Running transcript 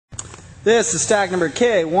This is stock number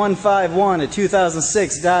K151, a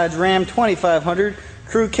 2006 Dodge Ram 2500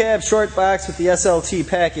 crew cab short box with the SLT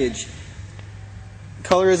package.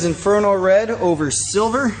 Color is Inferno Red over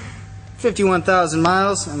Silver, 51,000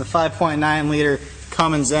 miles, and the 5.9 liter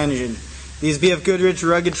Cummins engine. These BF Goodrich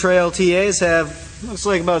Rugged Trail TAs have, looks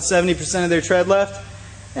like about 70% of their tread left.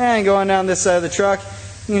 And going down this side of the truck,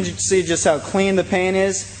 you can see just how clean the paint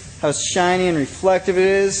is, how shiny and reflective it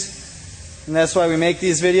is. And that's why we make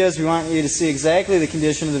these videos. We want you to see exactly the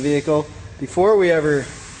condition of the vehicle before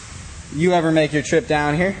you ever make your trip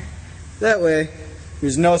down here. That way,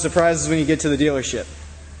 there's no surprises when you get to the dealership.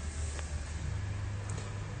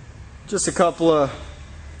 Just a couple of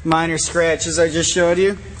minor scratches I just showed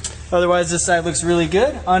you. Otherwise, this side looks really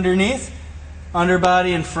good. Underneath,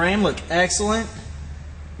 underbody and frame look excellent.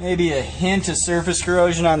 Maybe a hint of surface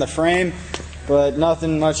corrosion on the frame, but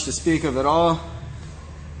nothing much to speak of at all.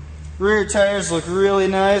 Rear tires look really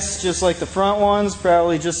nice, just like the front ones,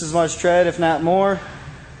 probably just as much tread, if not more.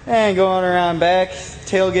 And going around back,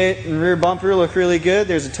 tailgate and rear bumper look really good.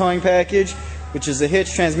 There's a towing package, which is a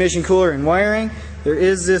hitch, transmission cooler, and wiring. There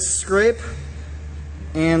is this scrape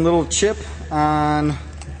and little chip on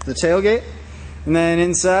the tailgate. And then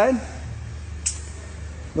inside,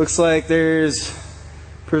 looks like there's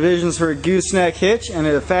provisions for a gooseneck hitch and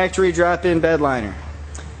a factory drop-in bed liner.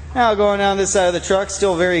 Now going down this side of the truck,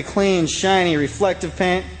 still very clean, shiny, reflective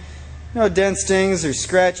paint. No dent stings or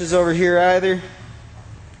scratches over here either.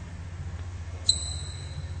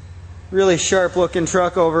 Really sharp looking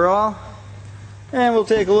truck overall. And we'll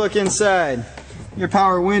take a look inside. Your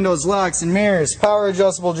power windows, locks, and mirrors. Power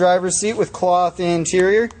adjustable driver's seat with cloth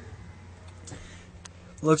interior.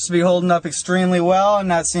 Looks to be holding up extremely well. I'm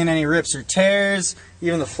not seeing any rips or tears.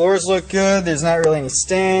 Even the floors look good. There's not really any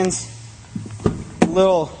stains.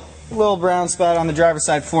 Little brown spot on the driver's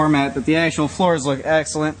side floor mat, but the actual floors look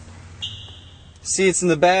excellent. Seats in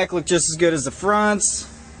the back look just as good as the fronts.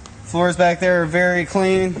 Floors back there are very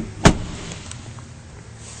clean.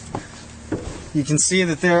 You can see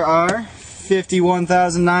that there are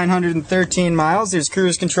 51,913 miles. There's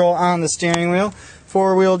cruise control on the steering wheel,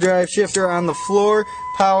 four-wheel drive shifter on the floor,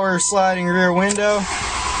 power sliding rear window,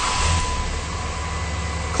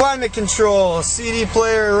 climate control, CD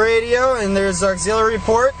player, radio, and there's auxiliary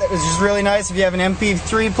port. That was just really nice if you have an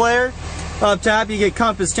MP3 player. Up top you get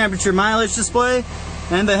compass, temperature, mileage display,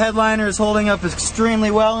 and the headliner is holding up extremely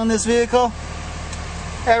well in this vehicle.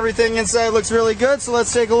 Everything inside looks really good, so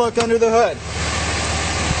let's take a look under the hood.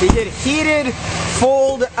 You get heated,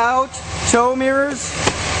 fold-out tow mirrors,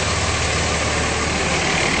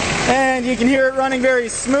 and you can hear it running very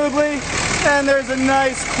smoothly, and there's a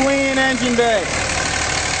nice clean engine bay.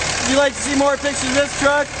 If you'd like to see more pictures of this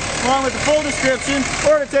truck, along with the full description,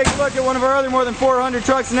 or to take a look at one of our other more than 400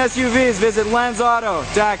 trucks and SUVs, visit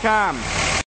lenzauto.com.